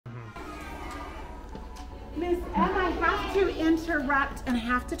Miss M, I have to interrupt and I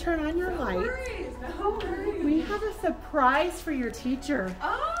have to turn on your light. No worries. We have a surprise for your teacher.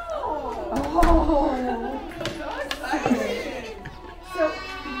 Oh! So exciting! So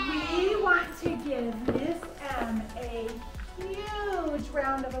we want to give Miss M a huge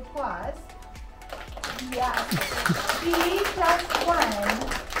round of applause. Yes, she just won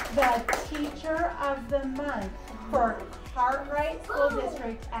the Teacher of the Month for Cartwright School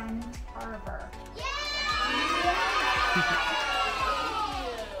District and Carver.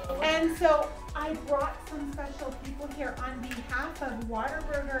 And so I brought some special people here on behalf of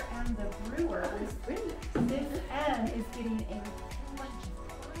Whataburger and the Brewers. Miss M is getting a bunch of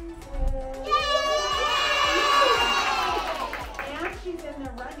prizes. And she's in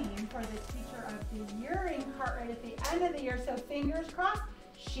the running for the Teacher of the Year in Cartwright at the end of the year. So fingers crossed,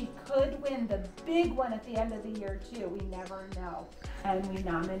 she could win the big one at the end of the year too. We never know. And we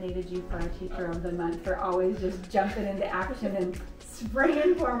nominated you for a Teacher of the Month for always just jumping into action and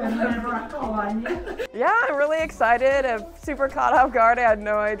springing forward whenever I call on you. Yeah, I'm really excited. I'm super caught off guard. I had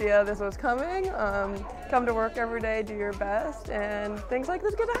no idea this was coming. Come to work every day, do your best, and things like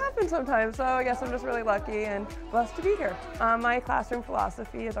this get to happen sometimes. So I guess I'm just really lucky and blessed to be here. My classroom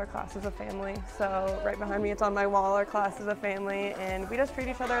philosophy is our class is a family. So right behind me, it's on my wall, our class is a family, and we just treat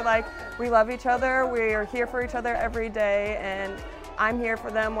each other like we love each other. We are here for each other every day, and I'm here for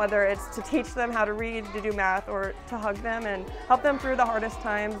them, whether it's to teach them how to read, to do math, or to hug them and help them through the hardest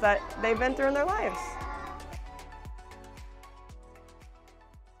times that they've been through in their lives.